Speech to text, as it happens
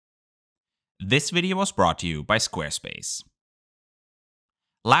This video was brought to you by Squarespace.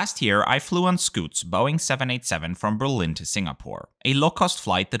 Last year, I flew on Scoot's Boeing 787 from Berlin to Singapore, a low-cost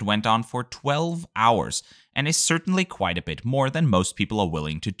flight that went on for 12 hours and is certainly quite a bit more than most people are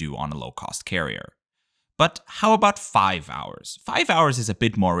willing to do on a low-cost carrier. But how about 5 hours? 5 hours is a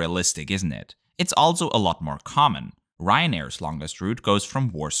bit more realistic, isn't it? It's also a lot more common. Ryanair's longest route goes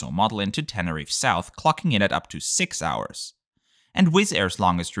from Warsaw Modlin to Tenerife South, clocking in at up to 6 hours. And WizzAir's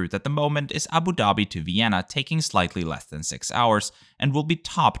longest route at the moment is Abu Dhabi to Vienna, taking slightly less than 6 hours, and will be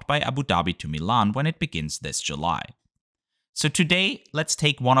topped by Abu Dhabi to Milan when it begins this July. So today, let's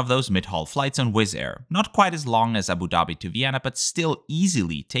take one of those mid-haul flights on WizzAir, not quite as long as Abu Dhabi to Vienna, but still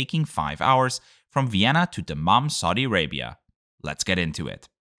easily taking 5 hours from Vienna to Dammam, Saudi Arabia. Let's get into it.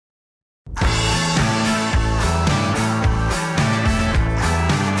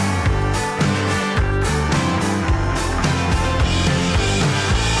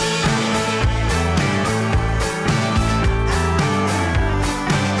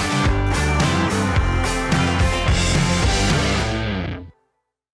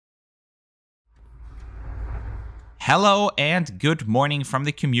 Hello and good morning from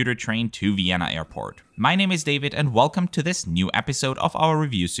the commuter train to Vienna Airport. My name is David and welcome to this new episode of our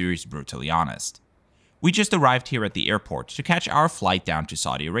review series Brutally Honest. We just arrived here at the airport to catch our flight down to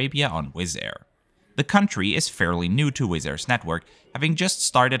Saudi Arabia on WizzAir. The country is fairly new to WizzAir's network, having just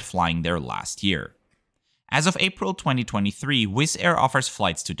started flying there last year. As of April 2023, WizzAir offers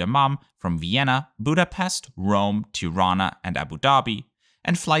flights to Dammam from Vienna, Budapest, Rome, Tirana and Abu Dhabi,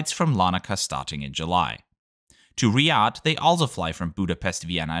 and flights from Larnaca starting in July. To Riyadh, they also fly from Budapest,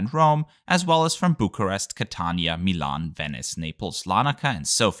 Vienna and Rome, as well as from Bucharest, Catania, Milan, Venice, Naples, Larnaca and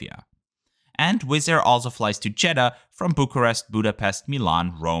Sofia. And WizzAir also flies to Jeddah from Bucharest, Budapest,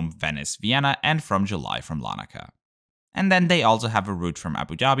 Milan, Rome, Venice, Vienna and from July from Larnaca. And then they also have a route from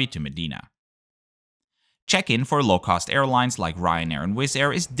Abu Dhabi to Medina. Check-in for low-cost airlines like Ryanair and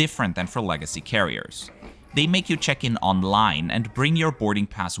WizzAir is different than for legacy carriers. They make you check in online and bring your boarding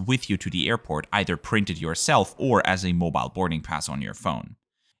pass with you to the airport, either printed yourself or as a mobile boarding pass on your phone.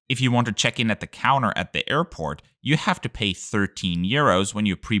 If you want to check in at the counter at the airport, you have to pay 13 euros when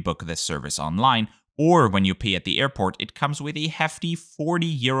you pre-book this service online, or when you pay at the airport, it comes with a hefty 40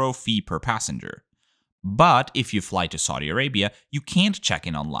 euro fee per passenger. But if you fly to Saudi Arabia, you can't check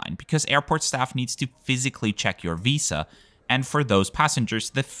in online because airport staff needs to physically check your visa, and for those passengers,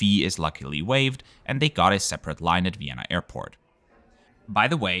 the fee is luckily waived, and they got a separate line at Vienna Airport. By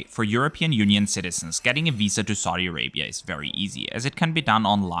the way, for European Union citizens, getting a visa to Saudi Arabia is very easy, as it can be done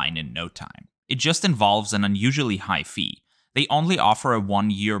online in no time. It just involves an unusually high fee. They only offer a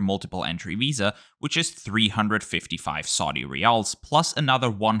 1-year multiple entry visa, which is 355 Saudi riyals, plus another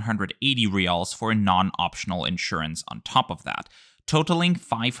 180 riyals for a non-optional insurance on top of that, totaling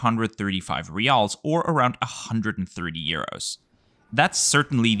 535 riyals or around 130 euros. That's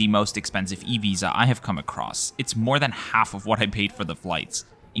certainly the most expensive e-visa I have come across. It's more than half of what I paid for the flights.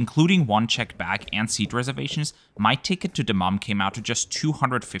 Including one checked bag and seat reservations, my ticket to Dammam came out to just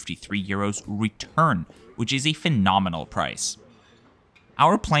 253 euros return, which is a phenomenal price.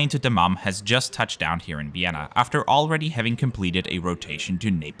 Our plane to Dammam has just touched down here in Vienna after already having completed a rotation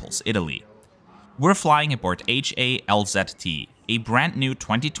to Naples, Italy. We're flying aboard HA-LZT, a brand new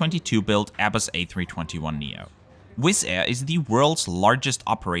 2022 built Airbus A321neo. WizzAir is the world's largest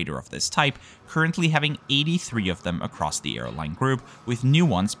operator of this type, currently having 83 of them across the airline group, with new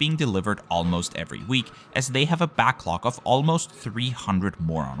ones being delivered almost every week, as they have a backlog of almost 300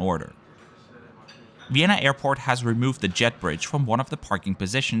 more on order. Vienna Airport has removed the jet bridge from one of the parking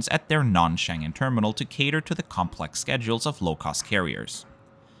positions at their non-Schengen terminal to cater to the complex schedules of low-cost carriers.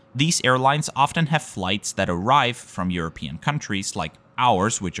 These airlines often have flights that arrive from European countries, like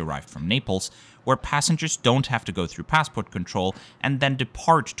ours, which arrived from Naples, where passengers don't have to go through passport control and then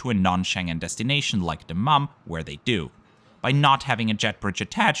depart to a non-Schengen destination like Dammam, where they do. By not having a jet bridge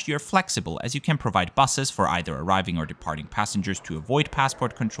attached, you're flexible, as you can provide buses for either arriving or departing passengers to avoid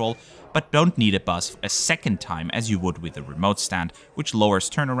passport control, but don't need a bus a second time as you would with a remote stand, which lowers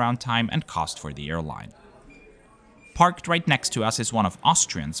turnaround time and cost for the airline. Parked right next to us is one of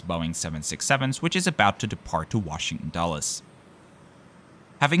Austrian's Boeing 767s, which is about to depart to Washington Dulles.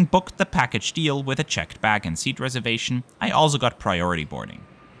 Having booked the package deal with a checked bag and seat reservation, I also got priority boarding.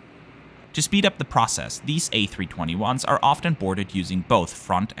 To speed up the process, these A321s are often boarded using both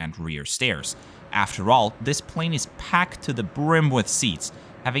front and rear stairs. After all, this plane is packed to the brim with seats,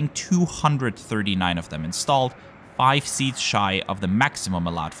 having 239 of them installed, 5 seats shy of the maximum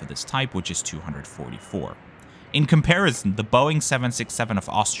allowed for this type, which is 244. In comparison, the Boeing 767 of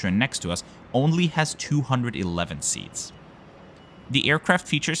Austrian next to us only has 211 seats. The aircraft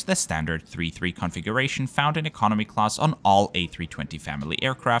features the standard 3-3 configuration found in economy class on all A320 family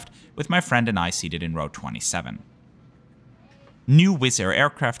aircraft, with my friend and I seated in row 27. New WizzAir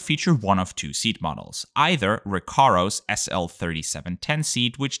aircraft feature one of two seat models, either Recaro's SL3710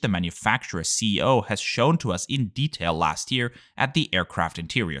 seat, which the manufacturer's CEO has shown to us in detail last year at the Aircraft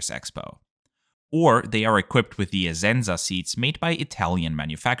Interiors Expo, or they are equipped with the Essenza seats made by Italian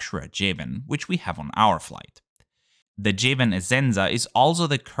manufacturer Jeven, which we have on our flight. The Jeven Essenza is also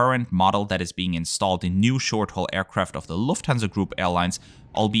the current model that is being installed in new short-haul aircraft of the Lufthansa Group airlines,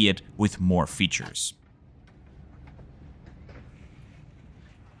 albeit with more features.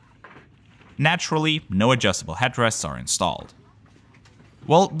 Naturally, no adjustable headrests are installed.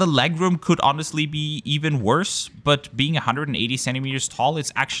 Well, the legroom could honestly be even worse, but being 180 centimeters tall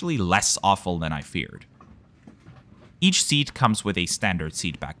is actually less awful than I feared. Each seat comes with a standard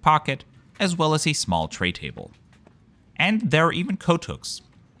seat back pocket, as well as a small tray table. And there are even coat hooks.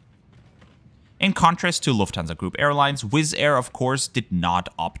 In contrast to Lufthansa Group airlines, WizzAir of course did not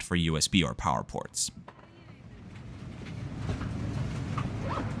opt for USB or power ports.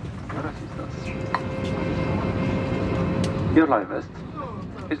 Your live vest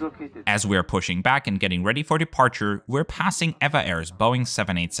is located. As we're pushing back and getting ready for departure, we're passing EVA Air's Boeing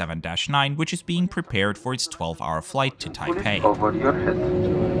 787-9, which is being prepared for its 12-hour flight to Taipei. Over your head.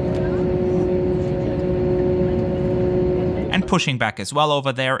 And pushing back as well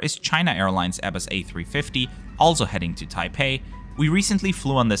over there is China Airlines Airbus A350, also heading to Taipei. We recently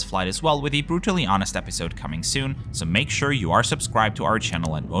flew on this flight as well, with a brutally honest episode coming soon, so make sure you are subscribed to our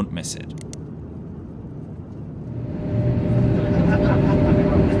channel and won't miss it.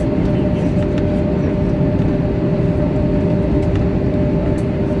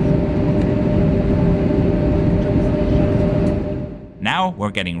 Now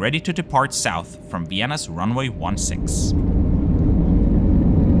we're getting ready to depart south from Vienna's runway 16.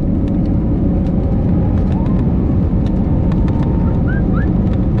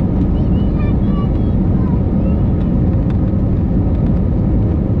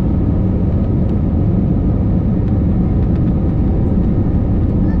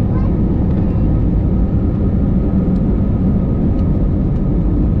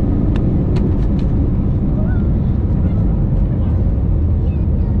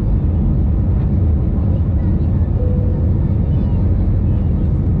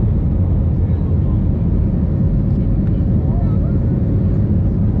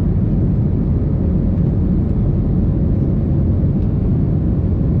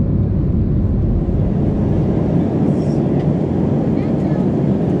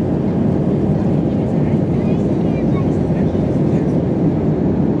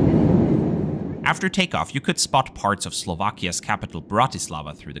 After takeoff, you could spot parts of Slovakia's capital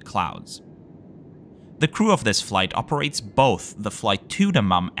Bratislava through the clouds. The crew of this flight operates both the flight to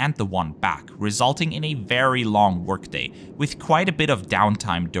Dammam and the one back, resulting in a very long workday, with quite a bit of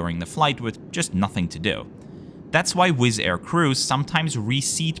downtime during the flight with just nothing to do. That's why WizzAir crews sometimes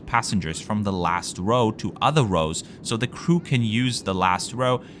reseat passengers from the last row to other rows, so the crew can use the last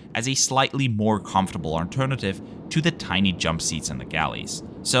row as a slightly more comfortable alternative to the tiny jump seats in the galleys.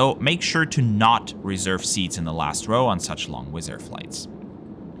 So make sure to not reserve seats in the last row on such long WizzAir flights.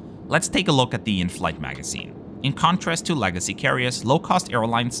 Let's take a look at the in-flight magazine. In contrast to legacy carriers, low-cost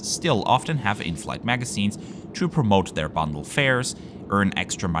airlines still often have in-flight magazines to promote their bundle fares, earn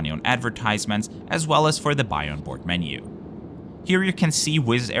extra money on advertisements, as well as for the buy on board menu. Here you can see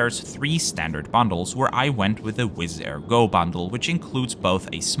WizzAir's 3 standard bundles, where I went with the WizzAir Go bundle, which includes both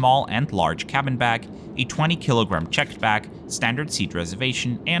a small and large cabin bag, a 20kg checked bag, standard seat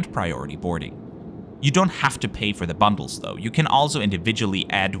reservation, and priority boarding. You don't have to pay for the bundles though, you can also individually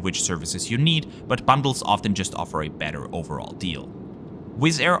add which services you need, but bundles often just offer a better overall deal.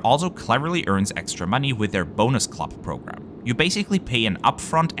 WizzAir also cleverly earns extra money with their Bonus Club program. You basically pay an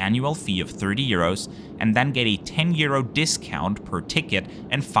upfront annual fee of 30 euros and then get a 10 euro discount per ticket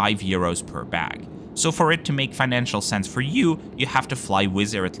and 5 euros per bag. So for it to make financial sense for you, you have to fly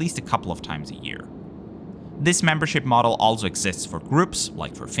WizzAir at least a couple of times a year. This membership model also exists for groups,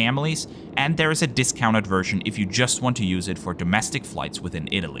 like for families, and there is a discounted version if you just want to use it for domestic flights within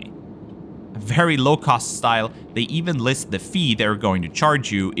Italy. A very low-cost style, they even list the fee they're going to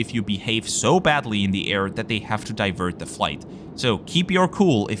charge you if you behave so badly in the air that they have to divert the flight. So keep your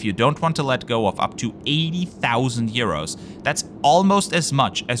cool if you don't want to let go of up to 80,000 euros. That's almost as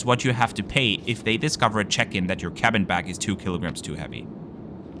much as what you have to pay if they discover at check-in that your cabin bag is 2 kilograms too heavy.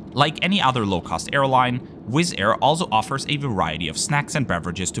 Like any other low-cost airline, WizzAir also offers a variety of snacks and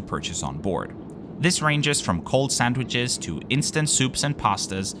beverages to purchase on board. This ranges from cold sandwiches to instant soups and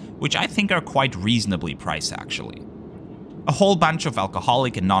pastas, which I think are quite reasonably priced actually. A whole bunch of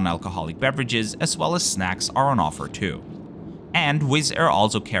alcoholic and non-alcoholic beverages as well as snacks are on offer too. And WizzAir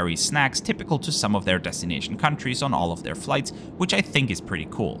also carries snacks typical to some of their destination countries on all of their flights, which I think is pretty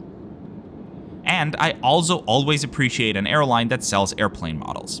cool. And I also always appreciate an airline that sells airplane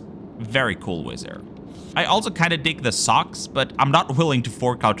models. Very cool, WizzAir. I also kinda dig the socks, but I'm not willing to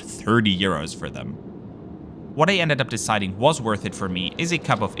fork out 30 euros for them. What I ended up deciding was worth it for me is a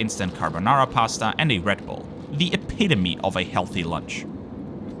cup of instant carbonara pasta and a Red Bull, the epitome of a healthy lunch.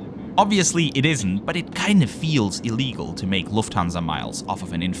 Obviously it isn't, but it kinda feels illegal to make Lufthansa miles off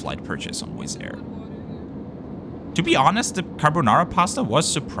of an in-flight purchase on WizzAir. To be honest, the carbonara pasta was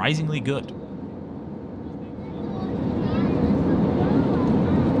surprisingly good.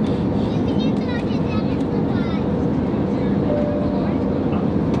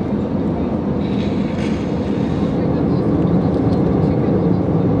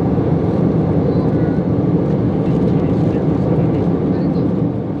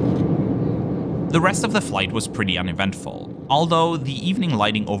 The rest of the flight was pretty uneventful, although the evening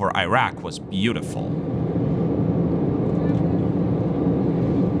lighting over Iraq was beautiful.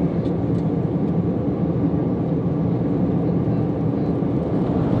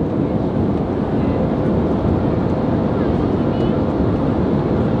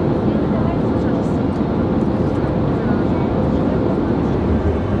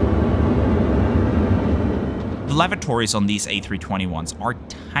 The lavatories on these A321s are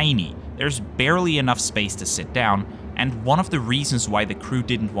tiny. There's barely enough space to sit down, and one of the reasons why the crew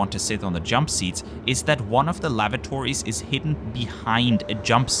didn't want to sit on the jump seats is that one of the lavatories is hidden behind a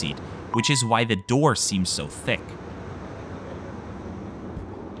jump seat, which is why the door seems so thick.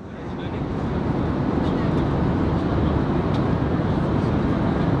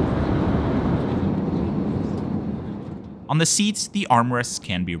 On the seats, the armrests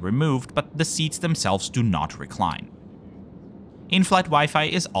can be removed, but the seats themselves do not recline. In-flight Wi-Fi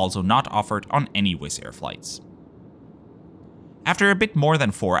is also not offered on any WizzAir flights. After a bit more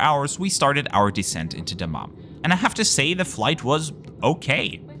than 4 hours, we started our descent into Dammam, and I have to say the flight was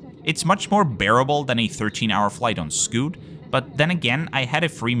okay. It's much more bearable than a 13-hour flight on Scoot, but then again, I had a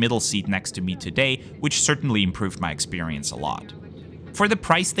free middle seat next to me today, which certainly improved my experience a lot. For the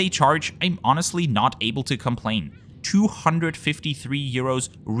price they charge, I'm honestly not able to complain. 253 euros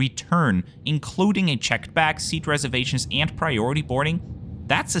return, including a checked bag, seat reservations, and priority boarding.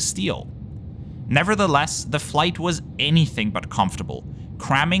 That's a steal. Nevertheless, the flight was anything but comfortable.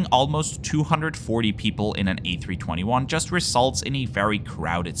 Cramming almost 240 people in an A321 just results in a very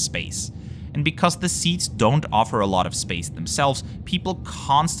crowded space. And because the seats don't offer a lot of space themselves, people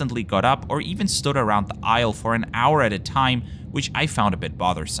constantly got up or even stood around the aisle for an hour at a time, which I found a bit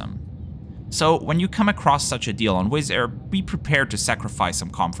bothersome. So when you come across such a deal on WizzAir, be prepared to sacrifice some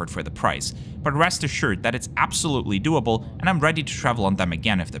comfort for the price, but rest assured that it's absolutely doable and I'm ready to travel on them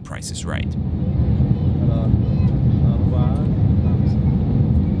again if the price is right.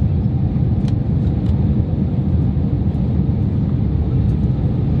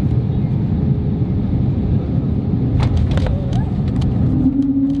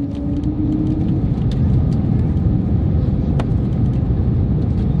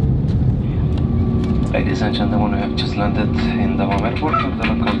 Ladies and gentlemen, we have just landed in Dammam Airport. The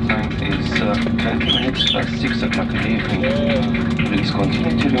local time is 20 minutes past 6 o'clock in the evening. Please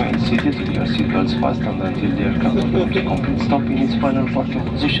continue to remain seated with your seatbelts fastened until the aircraft will to complete stop in its final parking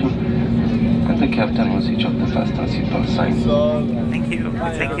position. And the captain will switch off the fasten seatbelt sign. Thank you.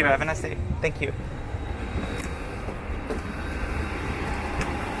 Thank you. Have a nice day. Thank you.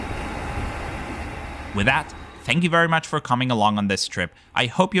 With that, thank you very much for coming along on this trip. I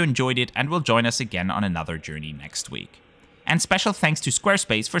hope you enjoyed it and will join us again on another journey next week. And special thanks to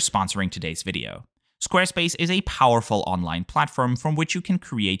Squarespace for sponsoring today's video. Squarespace is a powerful online platform from which you can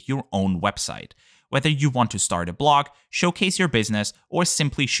create your own website. Whether you want to start a blog, showcase your business, or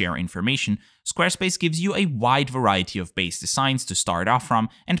simply share information, Squarespace gives you a wide variety of base designs to start off from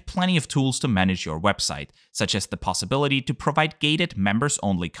and plenty of tools to manage your website, such as the possibility to provide gated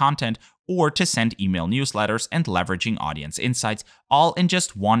members-only content or to send email newsletters and leveraging audience insights, all in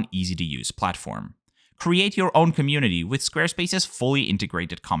just one easy-to-use platform. Create your own community with Squarespace's fully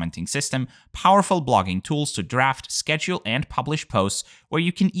integrated commenting system, powerful blogging tools to draft, schedule, and publish posts, where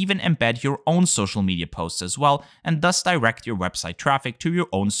you can even embed your own social media posts as well, and thus direct your website traffic to your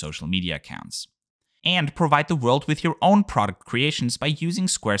own social media accounts. And provide the world with your own product creations by using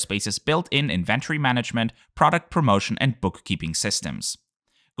Squarespace's built-in inventory management, product promotion, and bookkeeping systems.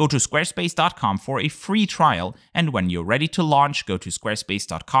 Go to squarespace.com for a free trial, and when you're ready to launch, go to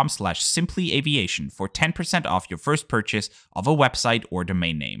squarespace.com/simplyaviation for 10% off your first purchase of a website or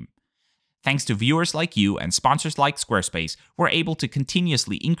domain name. Thanks to viewers like you and sponsors like Squarespace, we're able to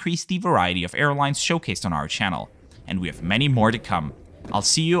continuously increase the variety of airlines showcased on our channel, and we have many more to come. I'll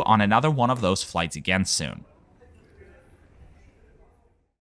see you on another one of those flights again soon.